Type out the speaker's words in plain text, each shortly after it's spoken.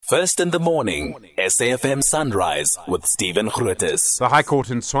First in the morning, SAFM Sunrise with Stephen Grootes. The High Court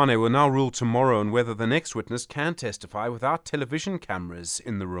in Tshwane will now rule tomorrow on whether the next witness can testify without television cameras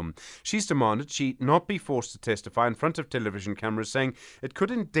in the room. She's demanded she not be forced to testify in front of television cameras, saying it could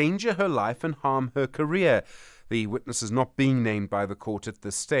endanger her life and harm her career. The witness is not being named by the court at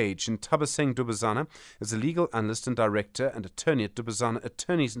this stage. Nthabiseng Dubazana is a legal analyst and director and attorney at Dubazana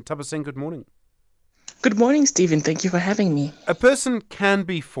Attorneys. Nthabiseng, good morning. Good morning, Stephen. Thank you for having me. A person can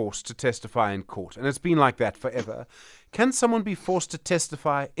be forced to testify in court, and it's been like that forever. Can someone be forced to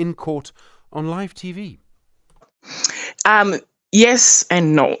testify in court on live TV? Yes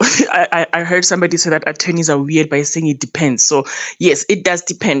and no. I heard somebody say that attorneys are weird by saying it depends. So yes, it does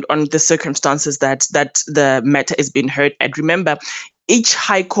depend on the circumstances that the matter is being heard. And remember, each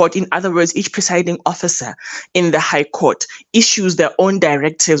high court, in other words, each presiding officer in the high court issues their own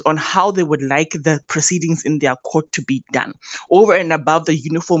directives on how they would like the proceedings in their court to be done. Over and above the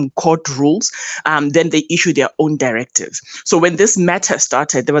uniform court rules, then they issue their own directives. So when this matter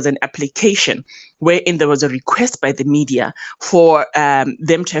started, there was an application wherein there was a request by the media for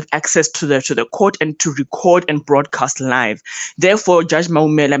them to have access to the court and to record and broadcast live. Therefore, Judge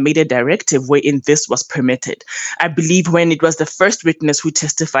Maumela made a directive wherein this was permitted. I believe when it was the first witness who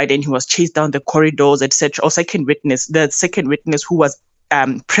testified and he was chased down the corridors, etc., or the second witness who was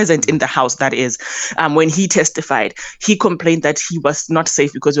present in the house, that is, when he testified, he complained that he was not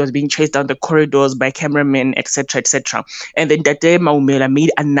safe because he was being chased down the corridors by cameramen, etc., etc. And then Tate Maumela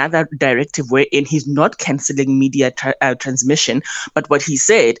made another directive wherein he's not cancelling media transmission, but what he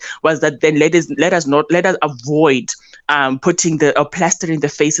said was that then let us avoid putting plastering the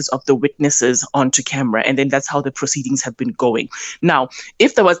faces of the witnesses onto camera, and then that's how the proceedings have been going. Now,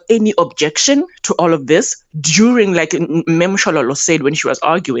 if there was any objection to all of this during, like Mem Shololo said when she was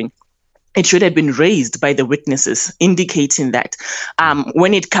arguing, it should have been raised by the witnesses, indicating that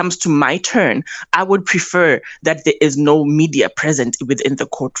when it comes to my turn, I would prefer that there is no media present within the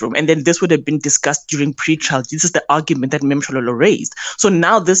courtroom. And then this would have been discussed during pre-trial. This is the argument that Mem Shololo raised. So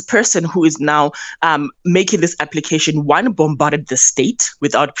now this person who is now making this application, one, bombarded the state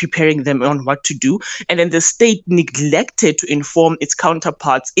without preparing them on what to do. And then the state neglected to inform its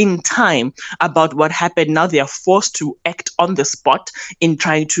counterparts in time about what happened. Now they are forced to act on the spot in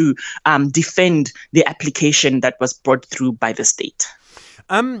trying to defend the application that was brought through by the state.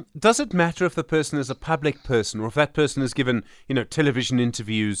 Does it matter if the person is a public person or if that person has given, television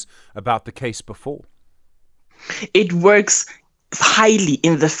interviews about the case before? It works highly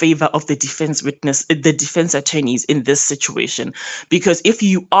in the favor of the defense attorneys in this situation, because if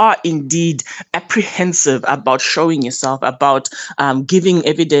you are indeed apprehensive about showing yourself, about giving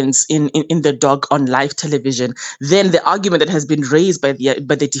evidence in the dock on live television, then the argument that has been raised by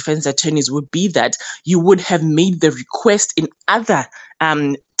the defense attorneys would be that you would have made the request in other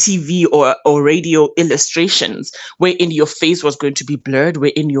TV or radio illustrations wherein your face was going to be blurred,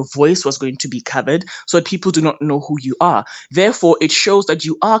 wherein your voice was going to be covered, so that people do not know who you are. Therefore, it shows that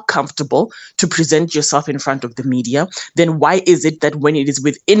you are comfortable to present yourself in front of the media. Then why is it that when it is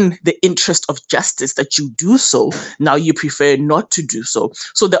within the interest of justice that you do so, now you prefer not to do so?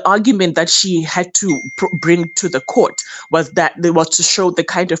 So the argument that she had to bring to the court was that they was to show the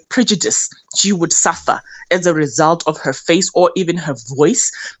kind of prejudice she would suffer as a result of her face or even her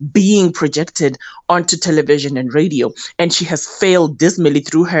voice being projected onto television and radio. And she has failed dismally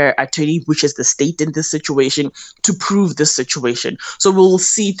through her attorney, which is the state in this situation, to prove this situation. So we'll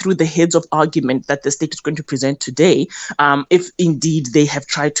see through the heads of argument that the state is going to present today, if indeed they have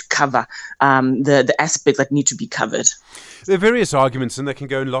tried to cover the aspects that need to be covered. There are various arguments and they can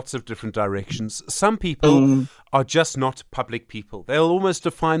go in lots of different directions. Some people are just not public people. They'll almost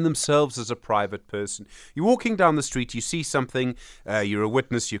define themselves as a private person. You're walking down the street, you see something, you're a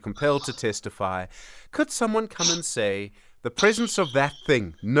witness, you're compelled to testify. Could someone come and say, the presence of that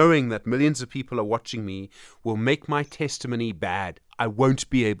thing, knowing that millions of people are watching me, will make my testimony bad. I won't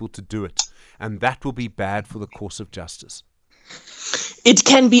be able to do it. And that will be bad for the course of justice. It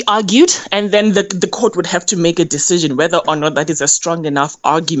can be argued, and then the court would have to make a decision whether or not that is a strong enough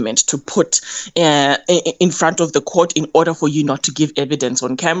argument to put in front of the court in order for you not to give evidence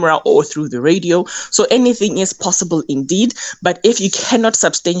on camera or through the radio. So anything is possible indeed, but if you cannot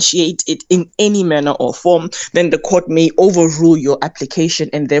substantiate it in any manner or form, then the court may overrule your application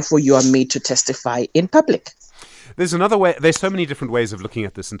and therefore you are made to testify in public. There's another way. There's so many different ways of looking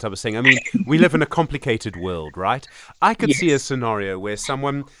at this, Nthabiseng. I mean, we live in a complicated world, right? I could see a scenario where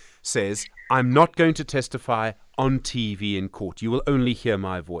someone says, I'm not going to testify on TV in court. You will only hear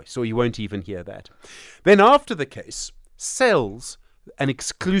my voice, or you won't even hear that. Then after the case, sells an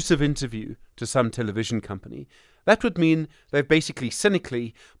exclusive interview to some television company that would mean they've basically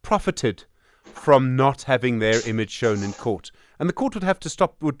cynically profited from not having their image shown in court. And the court would have to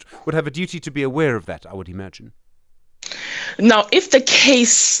stop, would have a duty to be aware of that, I would imagine. Now, if the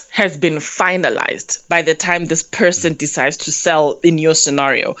case has been finalized by the time this person decides to sell, in your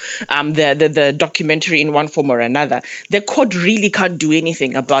scenario, the documentary in one form or another, the court really can't do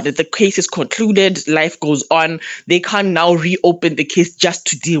anything about it. The case is concluded, life goes on. They can't now reopen the case just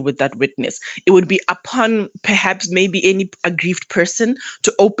to deal with that witness. It would be upon perhaps maybe any aggrieved person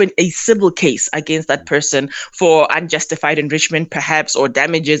to open a civil case against that person for unjustified enrichment, perhaps, or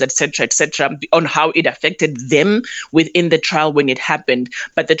damages, etc., on how it affected them within the trial when it happened,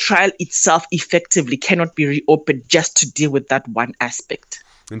 but the trial itself effectively cannot be reopened just to deal with that one aspect.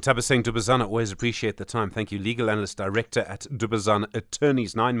 Nthabiseng Dubazana, always appreciate the time. Thank you. Legal Analyst Director at Dubazana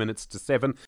Attorneys, 9 minutes to 7.